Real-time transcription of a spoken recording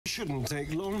shouldn't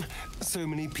take long. So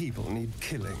many people need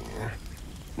killing.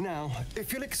 Now,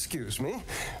 if you'll excuse me,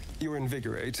 you're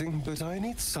invigorating, but I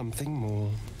need something more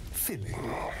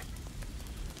filling.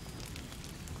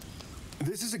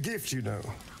 This is a gift, you know.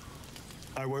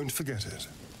 I won't forget it.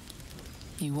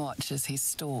 You watch as he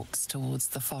stalks towards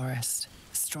the forest,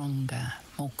 stronger,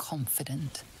 more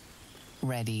confident,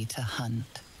 ready to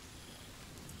hunt.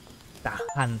 The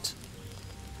hunt.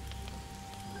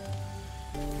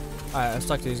 Alright, let's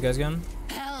talk to these guys again.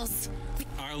 Else,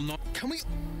 I'll not. Can we?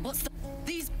 What's the?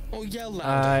 These? Oh, yell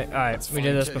loud. Alright, we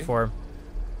did this before.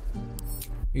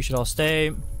 You should all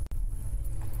stay.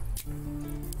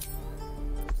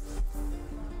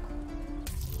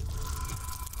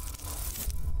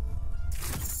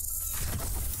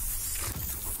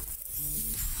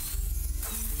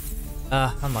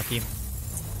 Unlucky.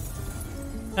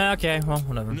 Okay, well,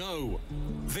 whatever. No,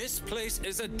 this place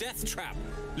is a death trap.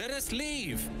 Let us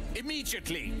leave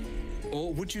immediately.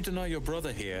 Or would you deny your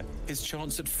brother here his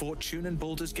chance at fortune in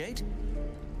Baldurs Gate?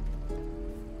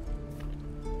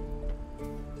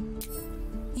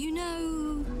 You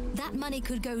know, that money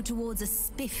could go towards a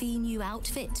spiffy new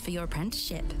outfit for your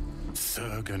apprenticeship.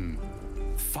 Surgen.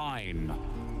 Fine.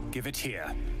 Give it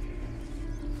here.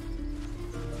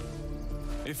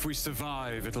 If we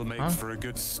survive, it'll make for a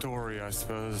good story, I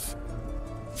suppose.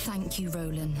 Thank you,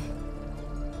 Roland.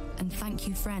 And thank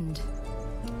you, friend.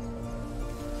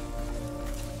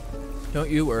 Don't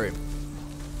you worry.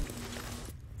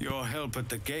 Your help at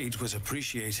the gate was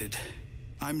appreciated.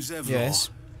 I'm Xasra. Yes.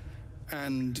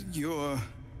 And you're...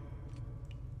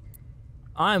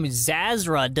 I'm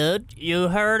Xasra, dude. You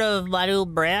heard of my new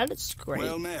brand? It's great.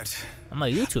 Well met. I'm a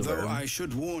YouTuber. Though I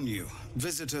should warn you,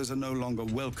 visitors are no longer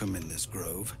welcome in this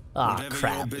grove. Aw, Whatever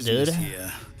crap, your business dude.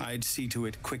 here, I'd see to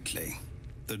it quickly.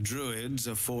 The druids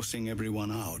are forcing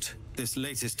everyone out. This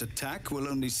latest attack will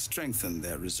only strengthen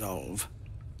their resolve.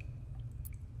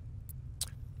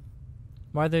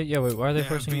 Why are they? Yeah, wait. Why are they There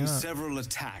have forcing you been out? several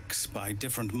attacks by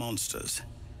different monsters.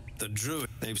 The druid,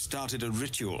 they've started a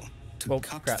ritual to Well,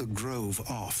 cut crap. the grove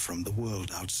off from the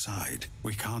world outside.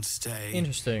 We can't stay.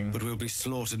 Interesting. But we'll be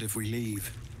slaughtered if we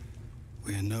leave.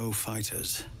 We're no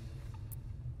fighters.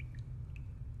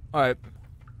 All right.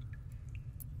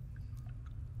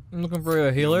 I'm looking for a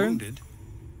You're healer. wounded?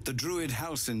 The druid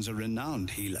Halsin's a renowned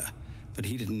healer, but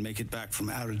he didn't make it back from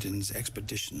Aradin's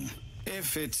expedition.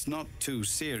 If it's not too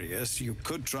serious, you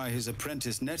could try his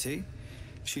apprentice Nettie.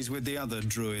 She's with the other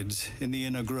druids in the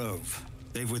inner grove.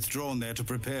 They've withdrawn there to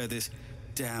prepare this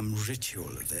damn ritual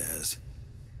of theirs.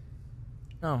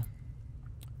 Oh.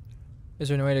 Is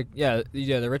there no way to? Yeah,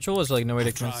 the ritual is like no way to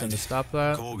I've convince them tried. to stop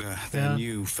that. Korga, their Yeah.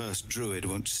 new first druid,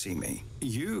 won't see me.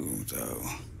 You, though.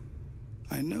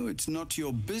 I know it's not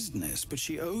your business, but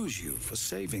she owes you for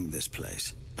saving this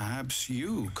place. Perhaps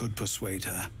you could persuade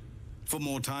her. For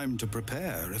more time to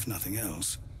prepare, if nothing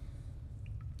else.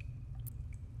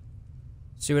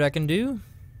 See what I can do.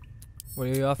 What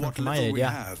are you offering What for my little aid? we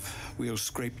Yeah. have, we'll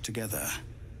scrape together.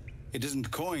 It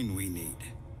isn't coin we need.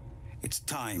 It's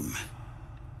time.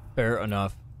 Fair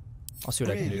enough. I'll see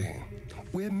what I can do. Really?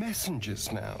 We're messengers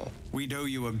now. We owe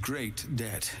you a great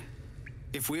debt.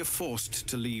 If we're forced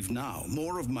to leave now,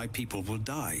 more of my people will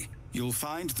die. You'll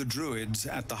find the druids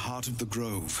at the heart of the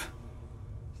grove.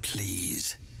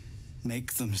 Please,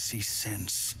 make them see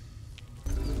sense.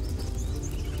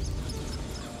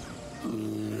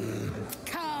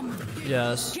 Come,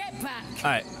 Yes. get back.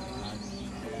 All right.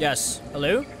 Yes.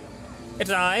 Hello. It's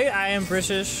I am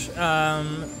British.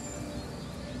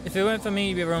 If it weren't for me,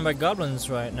 you'd be run by goblins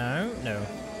right now. No.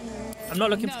 I'm not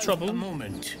looking for No. trouble. A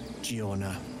moment,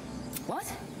 Giona. What?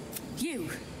 You?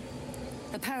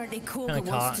 Apparently, Korga Kind of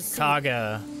wants to see.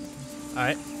 Kaga.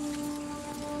 Alright.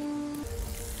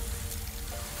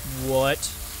 What?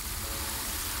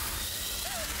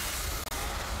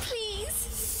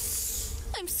 Please.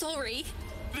 I'm sorry.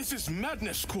 This is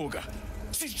madness, Korga.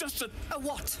 She's just a... A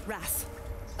what, Wrath?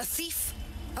 A thief?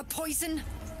 A poison?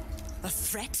 A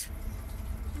threat?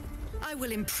 I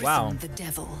will imprison Wow. the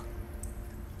devil.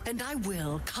 And I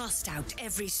will cast out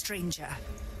every stranger.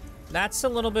 That's a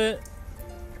little bit...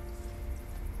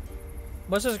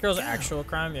 What's this girl's Go. actual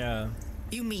crime? Yeah.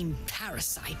 You mean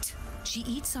parasite? She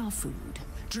eats our food,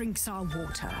 drinks our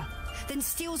water, then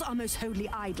steals our most holy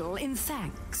idol in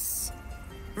thanks.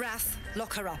 Wrath,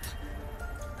 lock her up.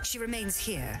 She remains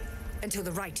here until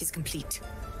the rite is complete.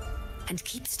 And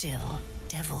keep still,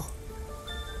 devil.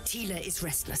 Tila is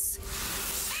restless.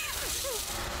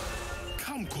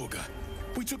 Come, Korga.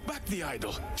 We took back the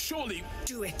idol. Surely...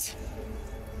 Do it.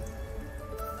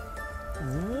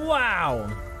 Wow.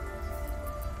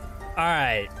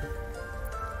 Alright.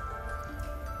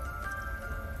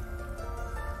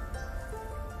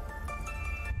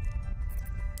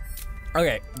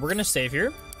 Okay, we're gonna save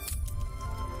here.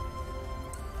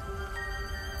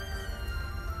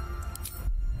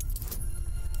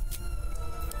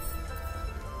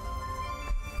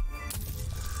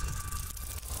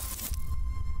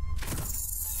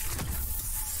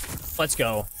 Let's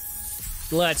go.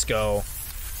 Let's go.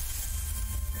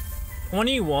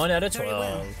 21 out of 12. Very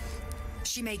well.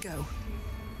 She may go.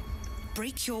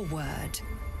 Break your word,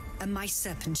 and my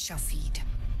serpent shall feed.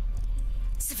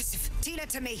 Sif, Tila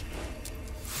to me.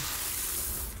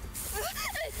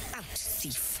 Out,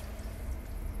 thief.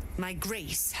 My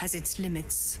grace has its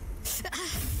limits.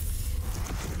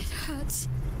 It hurts.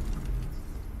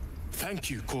 Thank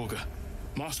you, Korga.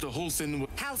 Master Halsin.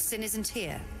 Halsin isn't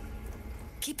here.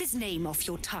 Keep his name off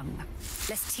your tongue,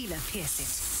 lest Tila pierce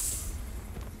it.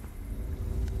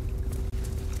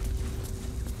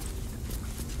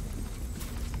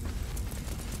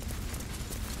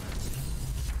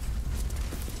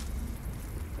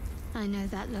 I know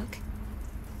that look.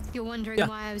 You're wondering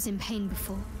why I was in pain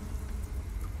before.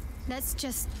 Let's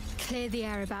just clear the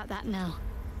air about that now.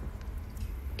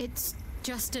 It's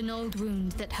just an old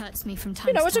wound that hurts me from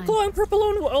time to time. It's a glowing purple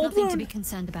old wound. Nothing to be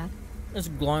concerned about. It's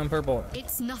glowing purple.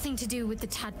 It's nothing to do with the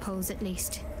tadpoles, at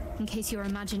least, in case your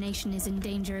imagination is in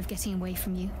danger of getting away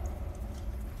from you.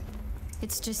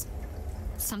 It's just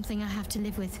something I have to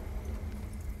live with.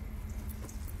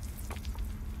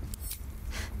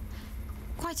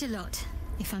 Quite a lot,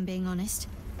 if I'm being honest.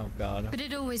 Oh god. But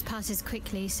it always passes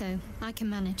quickly, so I can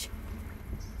manage.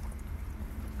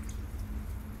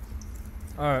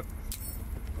 Alright.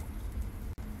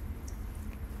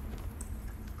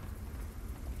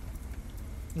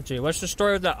 Gee, what's the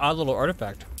story of that odd little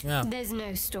artifact? Yeah. There's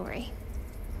no story.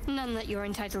 None that you're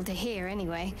entitled to hear,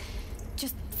 anyway.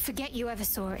 Just forget you ever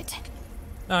saw it.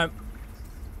 Alright.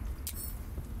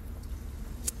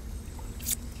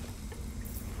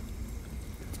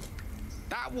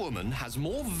 That woman has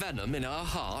more venom in her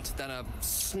heart than a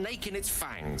snake in its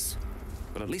fangs.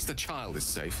 But at least the child is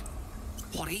safe.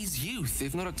 What is youth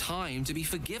if not a time to be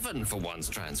forgiven for one's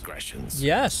transgressions?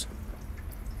 Yes.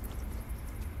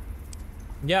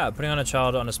 Yeah, putting on a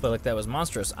child on display like that was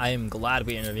monstrous. I am glad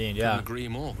we intervened, yeah. Couldn't agree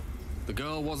more. The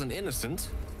girl wasn't innocent,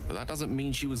 but that doesn't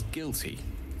mean she was guilty.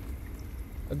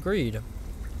 Agreed.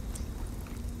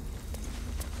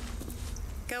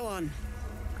 Go on.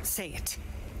 Say it.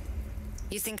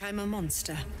 You think I'm a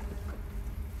monster?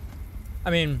 I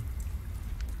mean...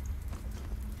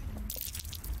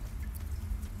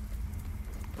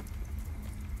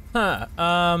 Huh,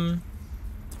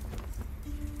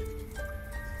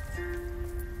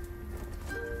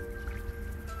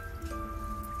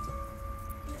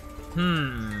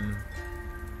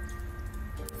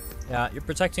 Yeah, you're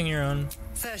protecting your own.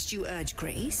 First you urge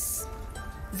grace,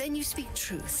 then you speak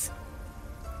truth.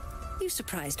 You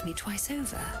surprised me twice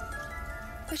over.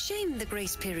 A shame the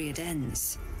grace period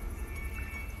ends.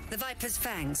 The Viper's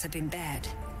fangs have been bared.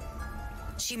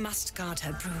 She must guard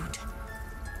her brood.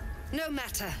 No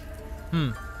matter.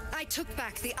 I took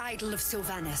back the idol of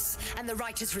Sylvanas, and the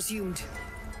rite is resumed.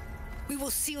 We will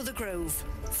seal the grove,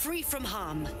 free from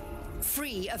harm,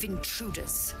 free of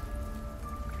intruders.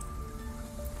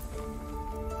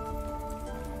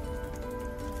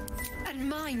 And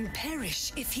mine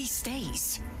perish if he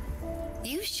stays.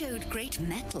 You showed great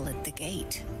mettle at the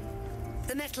gate.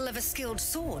 The mettle of a skilled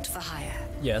sword for hire.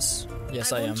 Yes.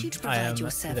 Yes, I am. I want you to I am provide your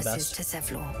the services best. to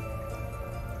Zevlor.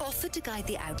 Offer to guide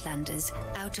the Outlanders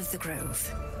out of the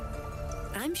grove.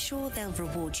 I'm sure they'll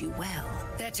reward you well.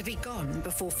 They're to be gone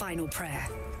before final prayer.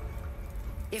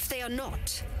 If they are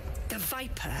not, the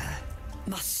Viper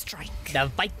must strike. The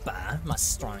Viper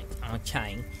must strike.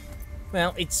 Okay.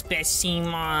 Well, it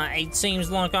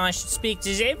seems like I should speak to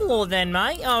Zevlor then,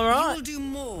 mate. Alright. You'll do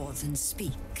more than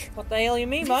speak. What the hell you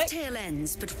mean, This mate? tale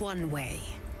ends but one way.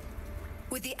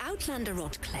 With the Outlander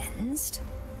rot cleansed,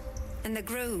 and the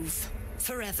grove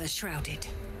forever shrouded.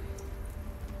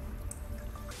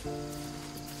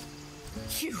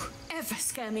 You ever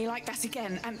scare me like that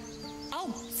again, and I'll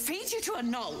feed you to a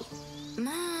knoll.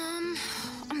 Mom,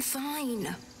 I'm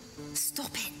fine.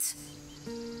 Stop it.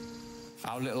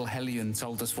 Our little Hellion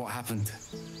told us what happened.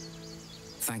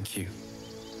 Thank you.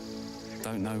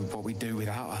 Don't know what we'd do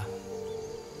without her.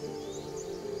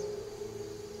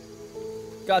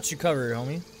 Got you covered,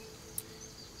 homie.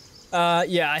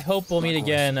 Yeah, I hope we'll meet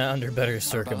again under better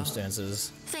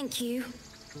circumstances. Thank you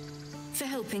for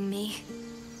helping me.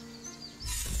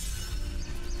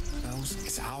 Girls,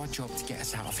 it's our job to get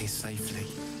us out of here safely.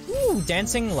 Ooh,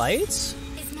 dancing lights?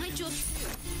 It's my job.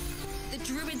 The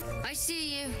druid. I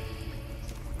see you.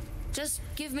 Just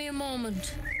give me a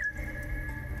moment.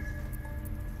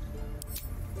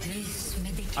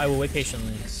 I will wait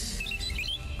patiently.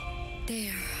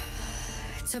 There.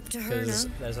 It's up to her now.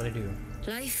 That's what I do.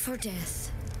 Life or death.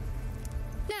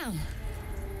 Now,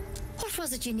 what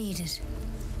was it you needed?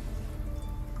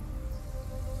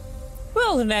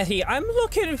 Well, Nettie, I'm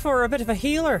looking for a bit of a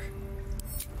healer.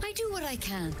 I do what I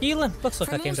can. Healing? Looks like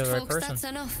For I came to most the right folks, person. that's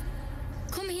enough.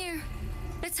 Come here.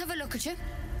 Let's have a look at you.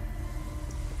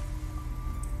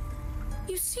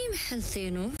 You seem healthy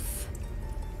enough.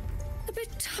 A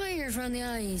bit tired around the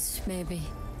eyes, maybe.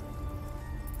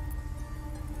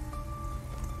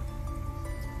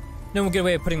 No good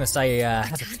way of putting this. I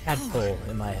have a tadpole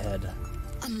in my head.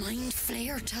 A mind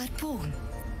flayer tadpole.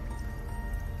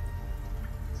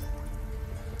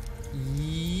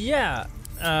 Yeah.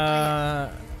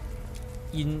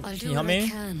 You I'll do help what me? I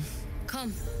can.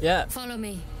 Come. Yeah. Follow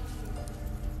me.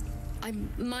 I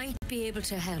might be able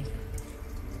to help.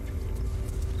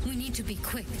 We need to be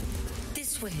quick.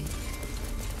 This way.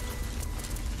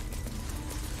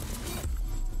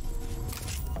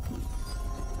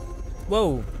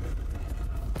 Whoa.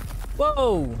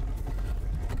 Whoa.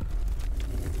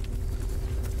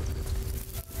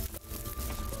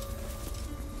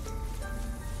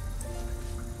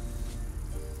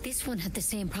 This one had the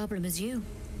same problem as you.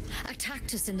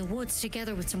 Attacked us in the woods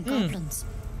together with some goblins.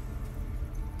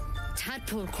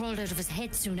 Tadpole crawled out of his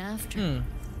head soon after.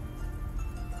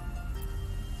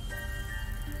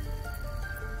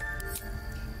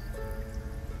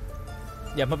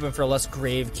 Yeah, I'm hoping for a less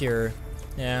grave cure.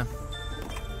 Yeah.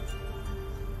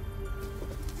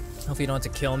 Hope you don't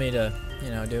have to kill me to,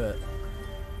 you know, do it.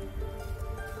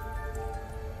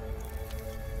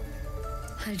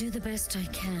 I'll do the best I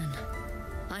can.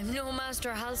 I'm no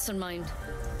Master Halsin, mind.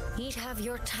 He'd have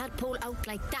your tadpole out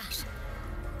like that.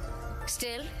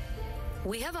 Still,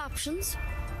 we have options.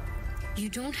 You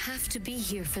don't have to be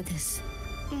here for this.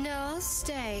 No, I'll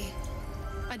stay.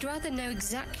 I'd rather know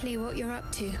exactly what you're up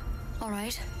to. All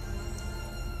right.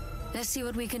 Let's see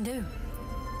what we can do.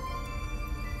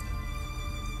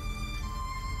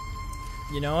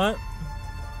 You know what?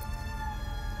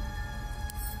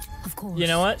 Of course. You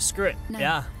know what? Screw it. Now,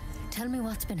 yeah. Tell me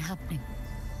what's been happening.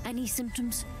 Any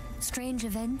symptoms? Strange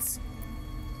events?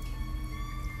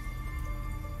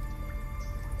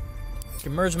 You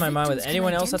can merge my mind with Victims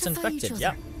anyone can else that's identify each infected.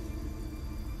 other. Yeah.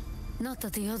 Not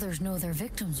that the others know they're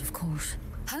victims, of course.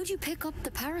 How'd you pick up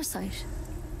the parasite?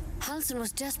 Halsin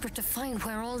was desperate to find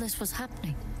where all this was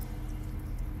happening.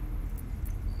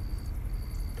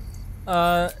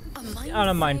 On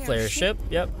a mind flayer ship.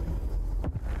 Yep.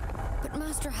 But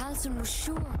Master Halsin was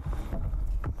sure.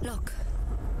 Look,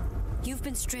 you've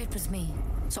been straight with me,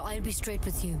 so I'll be straight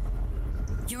with you.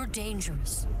 You're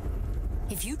dangerous.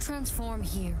 If you transform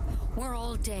here, we're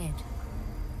all dead.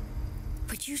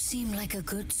 But you seem like a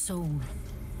good soul.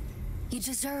 You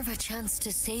deserve a chance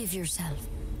to save yourself.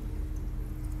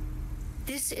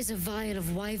 This is a vial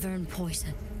of wyvern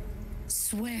poison.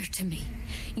 Swear to me,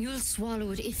 you'll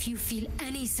swallow it if you feel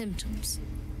any symptoms.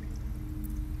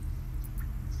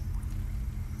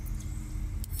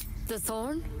 The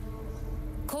thorn?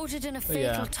 Coated in a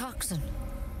fatal toxin.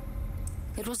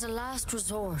 It was a last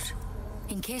resort,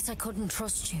 in case I couldn't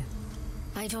trust you.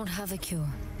 I don't have a cure.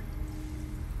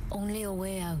 Only a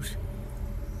way out.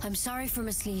 I'm sorry for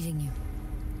misleading you,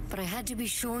 but I had to be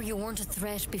sure you weren't a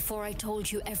threat before I told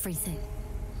you everything.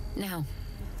 Now,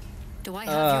 do I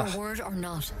have your word or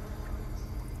not?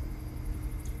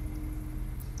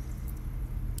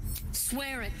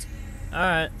 Swear it.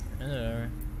 Alright.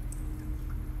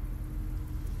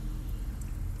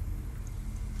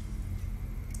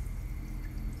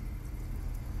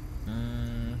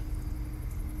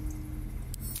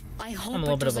 I hope I'm a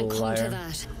little it bit of a doesn't come to liar.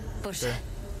 that, but Sure.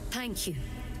 thank you.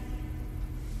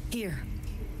 Here.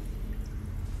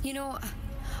 You know,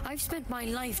 I've spent my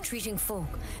life treating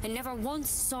folk and never once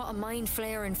saw a mind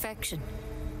flayer infection.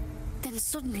 Then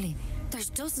suddenly, there's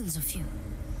dozens of you.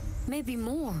 Maybe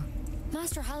more.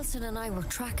 Master Halsin and I were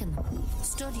tracking them,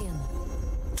 studying them,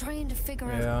 trying to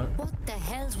figure out what the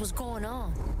hells was going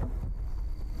on.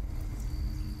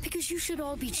 Because you should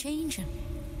all be changing.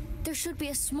 There should be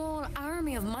a small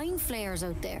army of mind flayers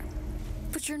out there.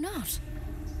 But you're not.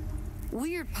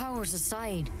 Weird powers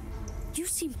aside, you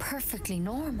seem perfectly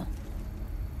normal.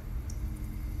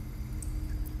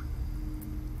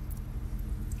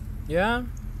 Yeah?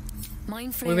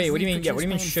 Mind flayers Wait, what do you mean? Yeah, what do you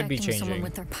mean reproduce should by be infecting someone changing?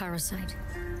 with their parasite.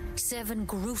 7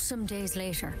 gruesome days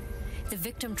later, the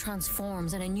victim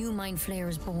transforms and a new mind flayer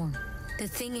is born. The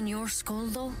thing in your skull,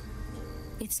 though,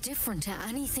 it's different to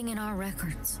anything in our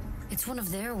records. It's one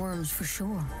of their worms for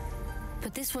sure.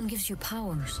 But this one gives you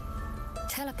powers,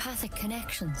 telepathic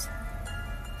connections.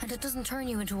 And it doesn't turn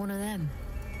you into one of them.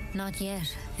 Not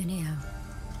yet, anyhow.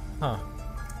 Huh.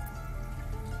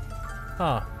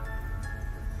 Huh.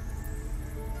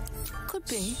 Could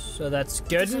be. So that's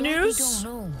good There's a lot news? we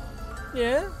don't know.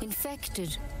 Yeah?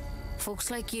 Infected.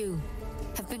 Folks like you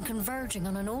have been converging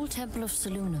on an old temple of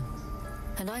Selûne.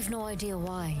 And I've no idea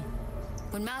why.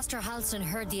 When Master Halsin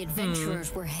heard the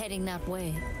adventurers were heading that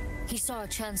way, he saw a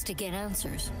chance to get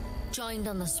answers. Joined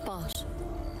on the spot.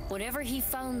 Whatever he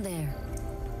found there,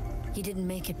 he didn't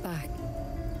make it back.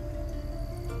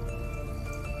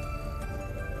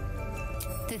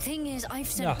 The thing is, I've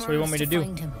sent Yeah, so what do you want me to do?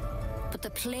 find him. But the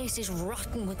place is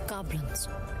rotten with goblins.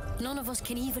 None of us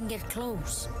can even get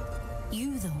close.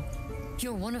 You, though,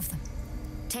 you're one of them.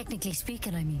 Technically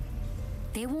speaking, I mean.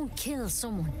 They won't kill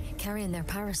someone carrying their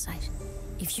parasite.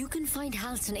 If you can find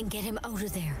Halsin and get him out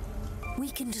of there, we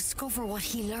can discover what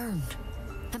he learned.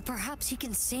 And perhaps he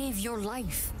can save your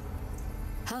life.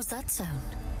 How's that sound?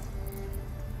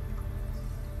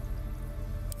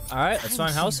 Alright, let's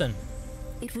find Halsin.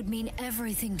 It would mean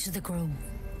everything to the Grove.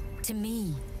 To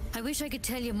me. I wish I could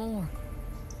tell you more.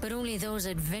 But only those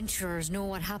adventurers know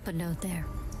what happened out there.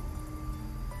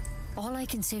 All I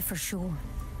can say for sure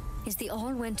is they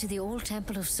all went to the old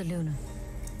temple of Selûne.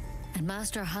 And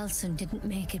Master Halsin didn't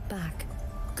make it back.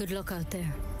 Good luck out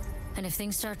there. And if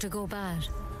things start to go bad,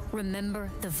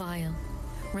 remember the vial.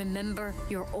 Remember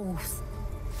your oath.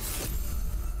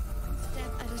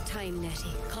 Step at a time,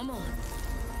 Nettie. Come on.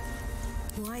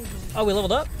 Why? Oh, we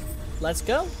leveled up. Let's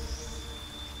go.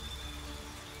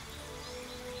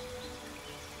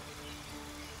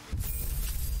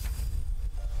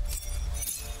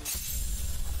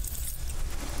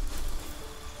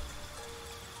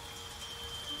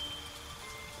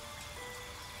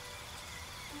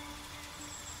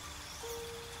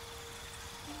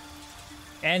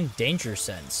 And danger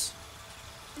sense.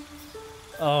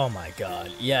 Oh my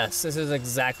god. Yes, this is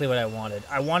exactly what I wanted.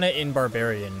 I want it in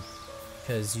Barbarian.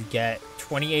 Because you get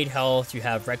 28 health, you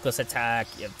have reckless attack,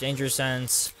 you have danger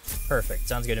sense. Perfect.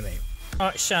 Sounds good to me.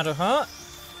 Alright, Shadowheart.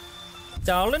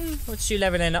 Darling, what's you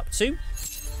leveling up to?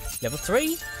 Level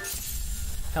 3.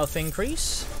 Health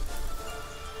increase.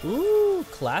 Ooh,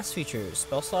 class features.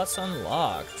 Spell slots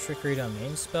unlocked. Trickery to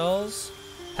main spells.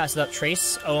 Pass without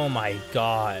trace. Oh my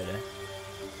god.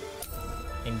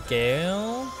 And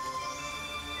Gale.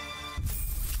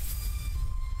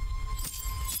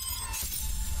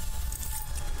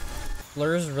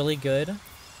 Blur's really good.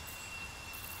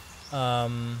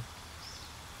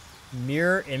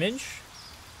 Mirror image.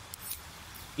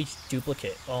 Each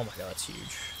duplicate. Oh my god, that's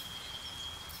huge.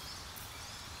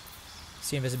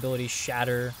 See invisibility,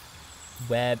 shatter,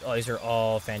 web. Oh, these are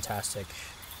all fantastic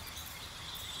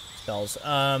spells.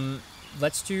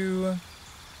 Let's do.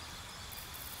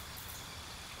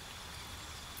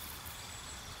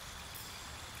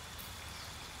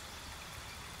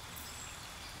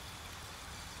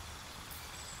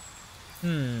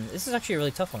 This is actually a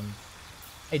really tough one.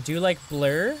 I do like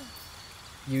Blur,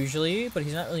 usually, but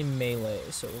he's not really melee.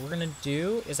 So what we're gonna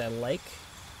do is I like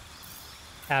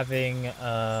having,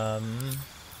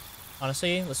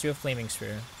 honestly, let's do a Flaming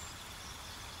Sphere.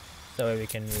 That way we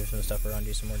can move some stuff around,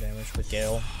 do some more damage with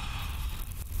Gale.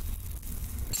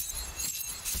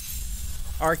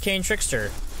 Arcane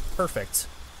Trickster. Perfect.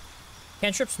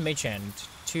 Cantrips, Mage Hand.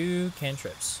 2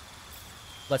 cantrips.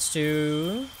 Let's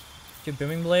do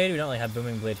Booming Blade. We don't really have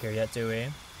Booming Blade here yet, do we?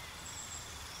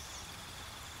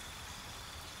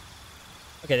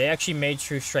 Okay, they actually made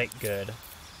True Strike good.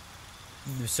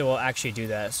 So we'll actually do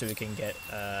that so we can get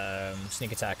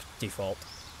Sneak Attack default.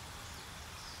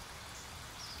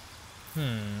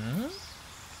 I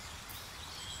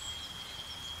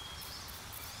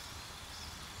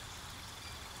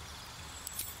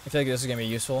feel like this is gonna be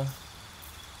useful.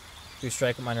 True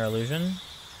Strike, Minor Illusion.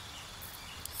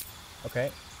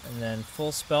 Okay, and then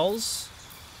full spells.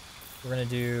 We're gonna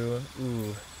do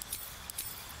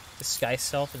Disguise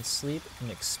Self and Sleep and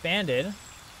Expanded.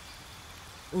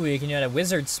 Ooh, you can add a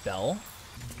wizard spell.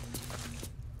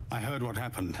 I heard what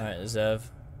happened. Alright, Zev.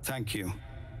 Thank you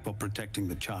for protecting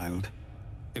the child.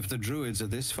 If the druids are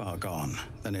this far gone,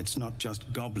 then it's not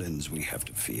just goblins we have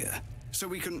to fear. So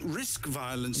we can risk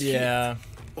violence here,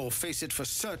 or face it for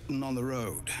certain on the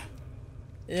road.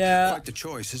 Yeah. Quite the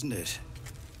choice, isn't it?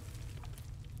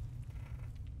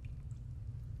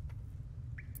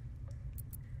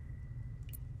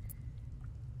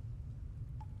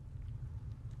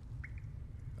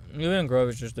 Moving Grove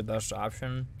is just the best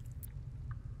option.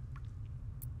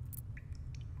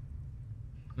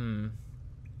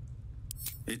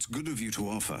 It's good of you to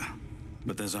offer,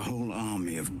 but there's a whole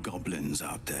army of goblins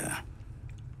out there.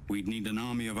 We'd need an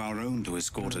army of our own to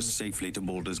escort us safely to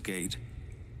Baldurs Gate.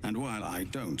 And while I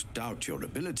don't doubt your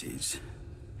abilities,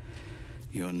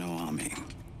 you're no army.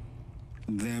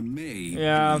 There may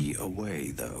be a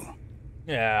way, though.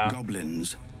 Yeah.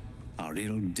 Goblins are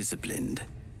ill-disciplined.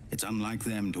 It's unlike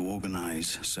them to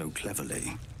organize so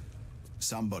cleverly.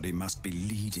 Somebody must be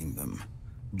leading them,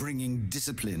 bringing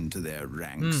discipline to their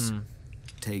ranks.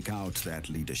 Take out that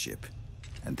leadership,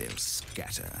 and they'll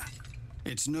scatter.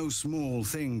 It's no small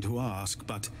thing to ask,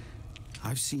 but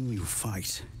I've seen you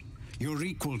fight. You're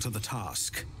equal to the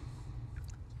task.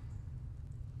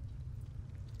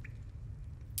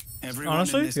 Everyone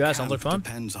Honestly, in this sounds camp like fun.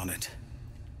 depends on it.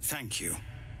 Thank you.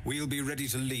 We'll be ready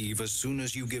to leave as soon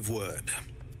as you give word.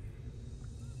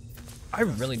 I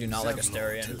really do not like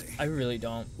Astarion. I really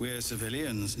don't. We're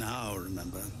civilians now,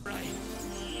 remember?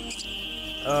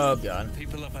 Oh god.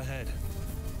 People up ahead.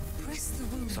 Press the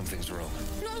wound. Something's wrong.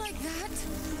 Not like that.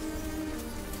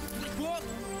 What?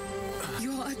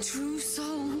 You're a true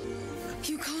soul.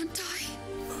 You can't die.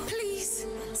 Please,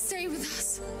 stay with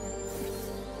us.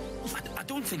 I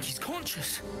don't think he's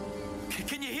conscious.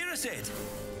 Can you hear us, Ed?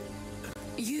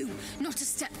 You, not a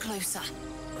step closer.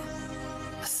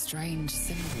 A strange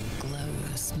symbol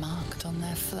glows, marked on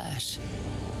their flesh,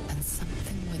 and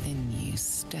something within you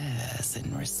stirs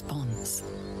in response.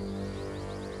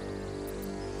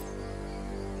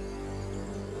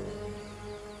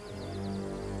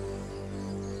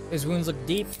 His wounds look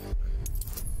deep.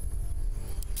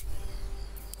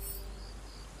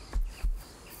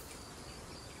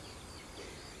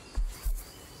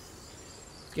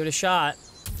 Give it a shot.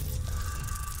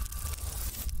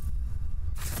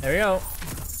 There we go.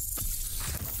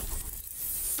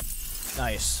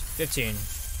 Nice. 15.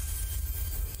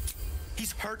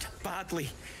 He's hurt badly.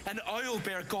 An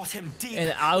owlbear got him deep. An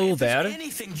owlbear?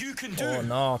 Anything you can do. Oh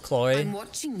no, Chloe. I'm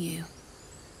watching you.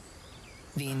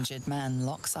 The injured man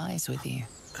locks eyes with you.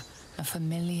 A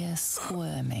familiar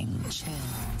squirming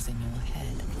chills in your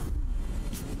head.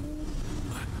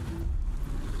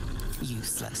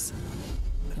 Useless.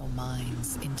 Your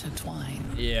minds intertwine.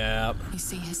 Yep. You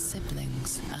see his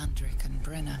siblings, Andric and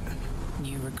Brenna,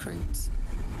 new recruits.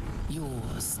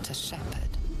 Yours to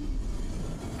shepherd.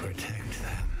 Protect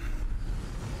them.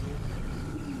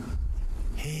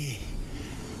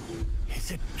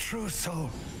 He's a true soul.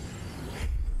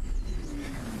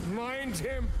 Mind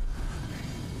him.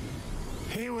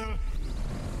 He will.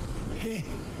 He.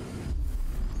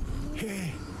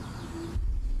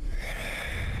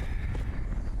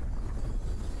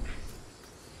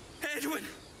 Edwin!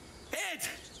 Ed!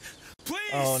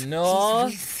 Please! Oh no.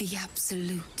 He's with the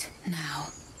Absolute now.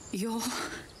 You're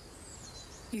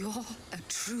a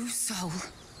true soul.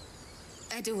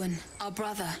 Edwin, our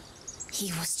brother,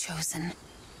 he was chosen.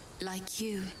 Like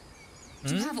you.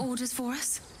 Do you have orders for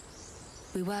us?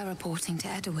 We were reporting to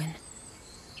Edwin.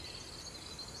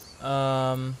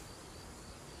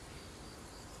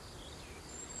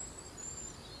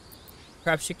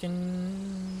 Perhaps you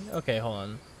can... Okay, hold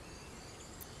on.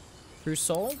 True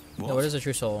soul? What? No, what is a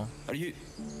true soul? Are you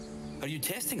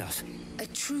testing us? A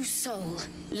true soul,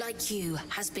 like you,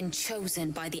 has been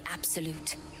chosen by the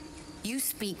Absolute. You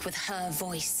speak with her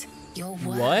voice. Your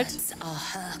words are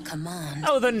her command.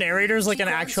 Oh, the narrator's like She an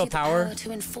grants actual you the power? power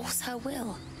to enforce her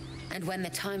will. And when the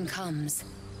time comes,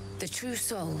 the true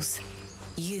souls,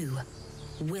 you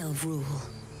will rule.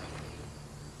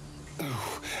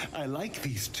 Oh, I like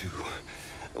these two.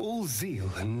 All zeal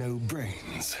and no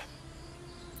brains.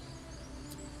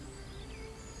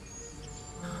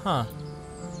 Huh.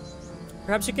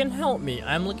 Perhaps you can help me.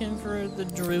 I'm looking for the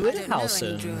druid house.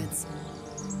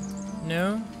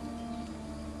 No?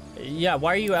 Yeah,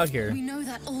 why are you out here? We know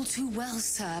that all too well,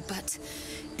 sir, but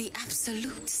the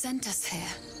Absolute sent us here.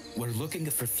 We're looking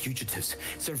for fugitives,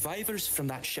 survivors from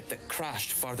that ship that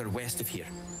crashed farther west of here.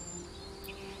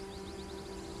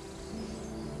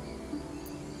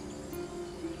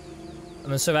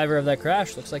 I'm a survivor of that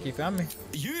crash. Looks like you found me.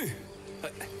 You!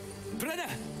 Brenna,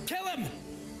 kill him!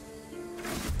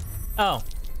 Oh.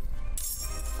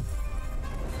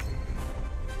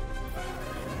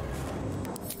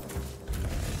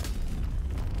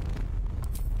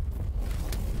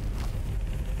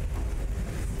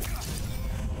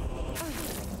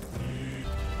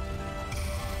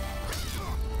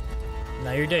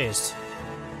 Now you're dazed.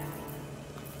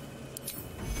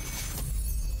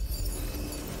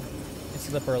 Let's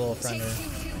flip our little friend here.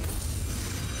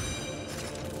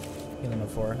 Heal him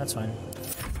before. That's fine.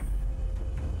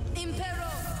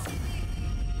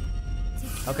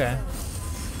 Okay.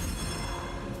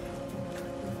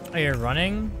 Are you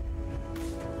running?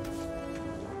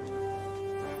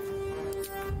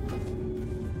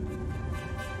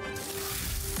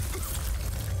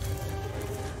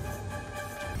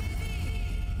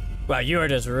 Wow, you are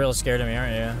just real scared of me,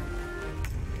 aren't you?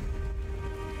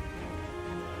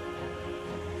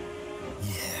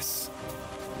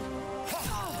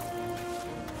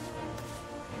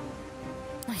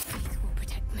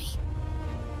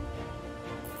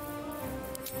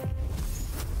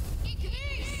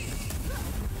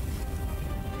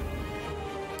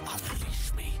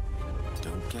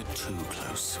 too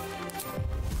close.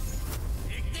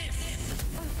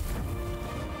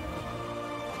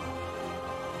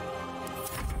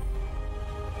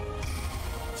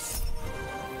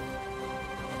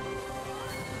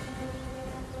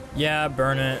 Yeah,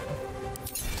 burn it.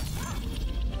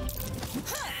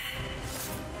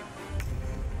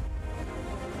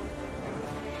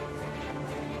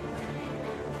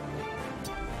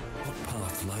 What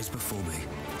path lies before me?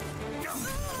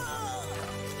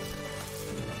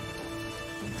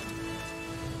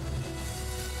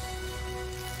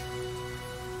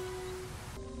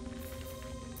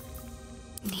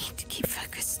 Need to keep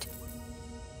focused.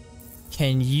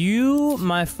 Can you,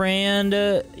 my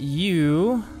friend,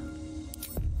 you...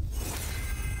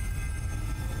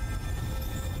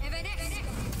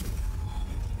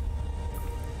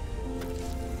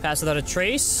 Pass without a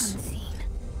trace? Unseen.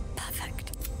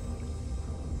 Perfect.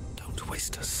 Don't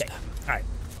waste a step. Alright.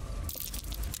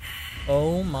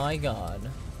 Oh my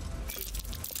god.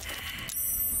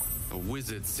 A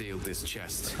wizard sealed this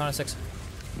chest. Con 6.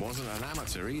 Wasn't an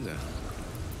amateur either.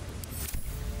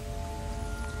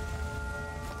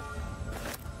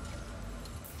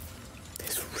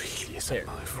 This really isn't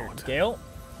my fault. Gale.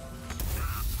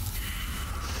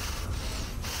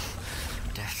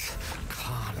 Death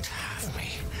can't have me.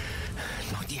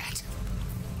 Not yet.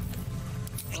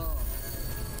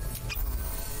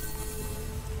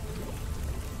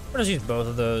 We're gonna use both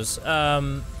of those.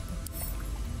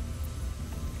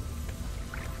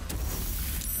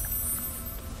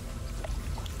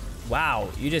 Wow,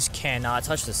 you just cannot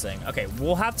touch this thing. Okay,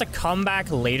 we'll have to come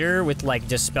back later with like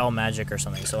dispel magic or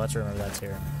something, so let's remember that's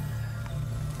here.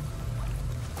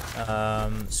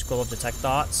 Scroll of detect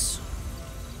thoughts.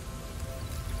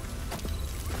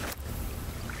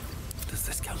 Does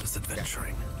this count as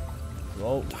adventuring?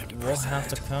 Well, we'll have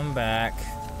to come back.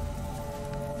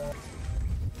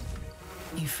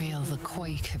 You feel the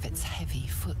quake of its heavy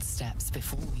footsteps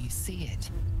before you see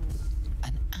it.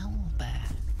 An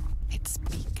owlbear, its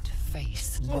beaked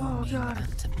face looming out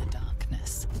of the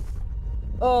darkness.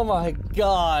 Oh my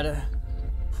god.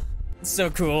 It's so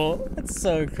cool. It's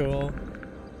so cool.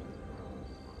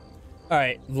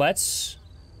 Alright, let's...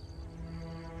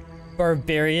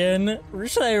 Barbarian.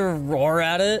 Should I roar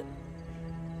at it?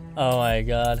 Oh my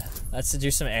god. Let's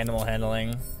do some animal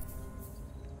handling.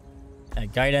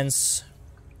 Guidance.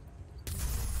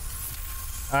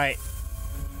 Alright.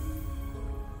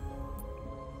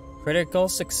 Critical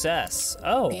success.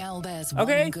 Oh. The owlbear's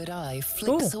okay. one good eye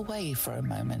flicks away for a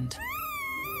moment.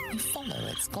 You follow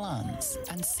its glance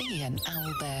and see an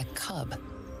owlbear cub.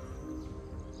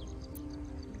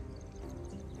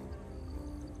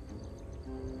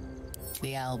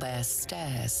 The owlbear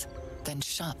stares, then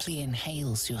sharply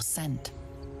inhales your scent.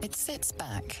 It sits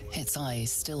back, its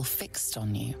eyes still fixed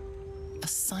on you. A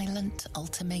silent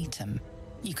ultimatum.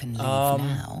 You can leave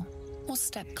now, or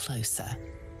step closer,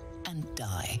 and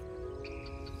die.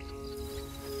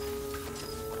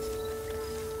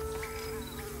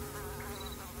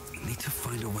 I need to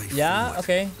find a way Yeah, forward.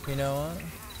 okay. You know what?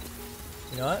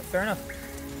 You know what? Fair enough.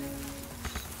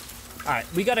 Alright,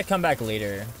 we gotta come back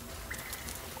later.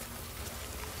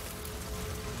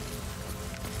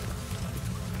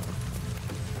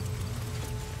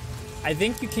 I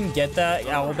think you can get that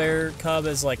owlbear cub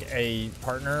as like a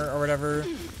partner or whatever,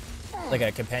 like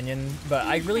a companion, but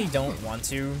I really don't want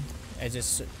to. I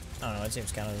just, I don't know, it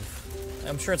seems kind of,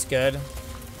 I'm sure it's good,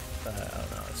 but I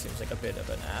don't know, it seems like a bit of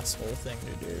an asshole thing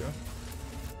to do.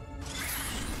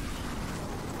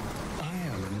 I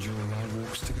am enjoying our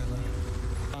walks together.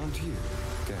 Aren't you,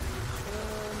 Gale?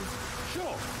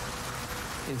 Sure.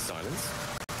 In silence.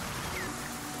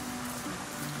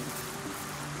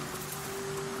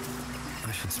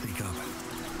 I should speak up.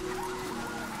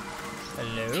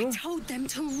 Hello? I told them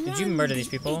to run. Did you murder these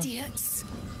people? Idiots.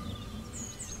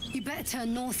 You better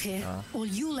turn north here, or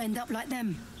you'll end up like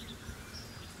them.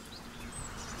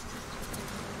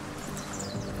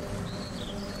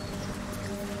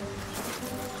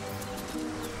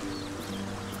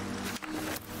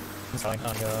 It's like,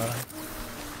 oh god.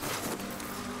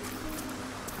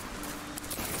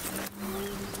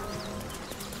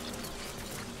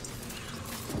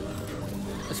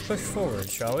 Let's push forward,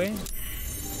 shall we?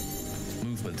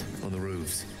 Movement on the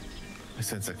roofs. I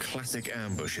sense a classic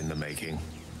ambush in the making.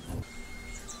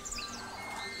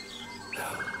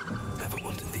 Never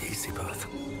wanted the easy path.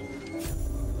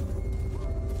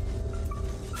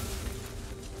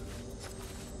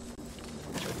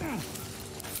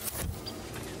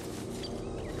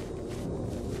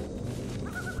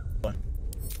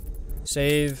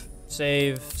 Save,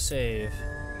 save, save.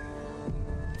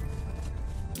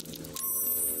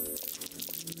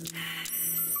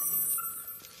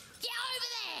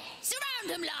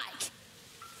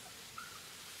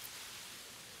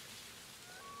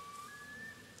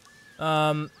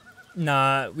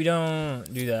 Nah, we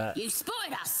don't do that. You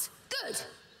spotted us. Good.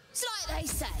 It's like they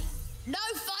say. No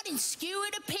fun in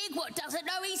skewing a pig what doesn't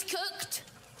know he's cooked.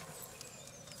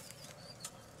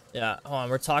 Yeah, hold on.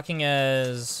 We're talking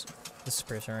as this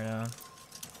person right now.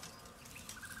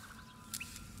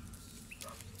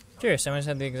 Curious, I almost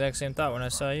had the exact same thought when I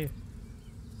saw you.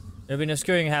 There'll be no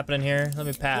skewing happening here. Let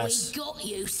me pass. We got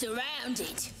you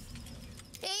surrounded.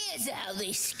 Here's how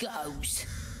this goes.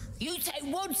 You take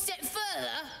one step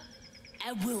further,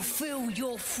 and we'll fill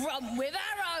your front with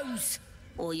arrows.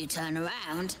 Or you turn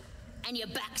around, and your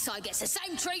backside gets the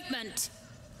same treatment.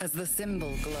 As the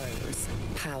symbol glows,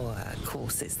 power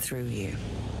courses through you.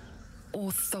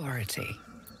 Authority.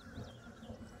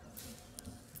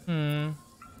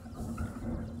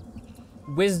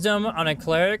 Wisdom on a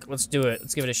cleric? Let's do it.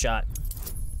 Let's give it a shot.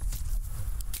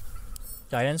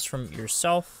 Guidance from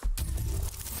yourself.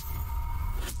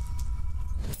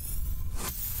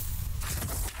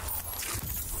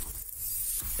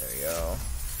 There we go.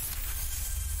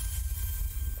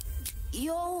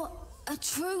 You're a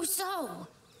true soul.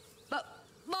 But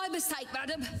my mistake,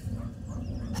 madam.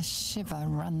 A shiver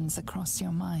runs across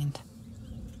your mind.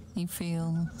 You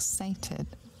feel sated.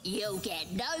 You'll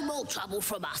get no more trouble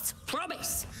from us.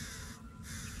 Promise.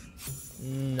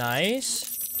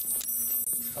 Nice.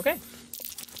 Okay.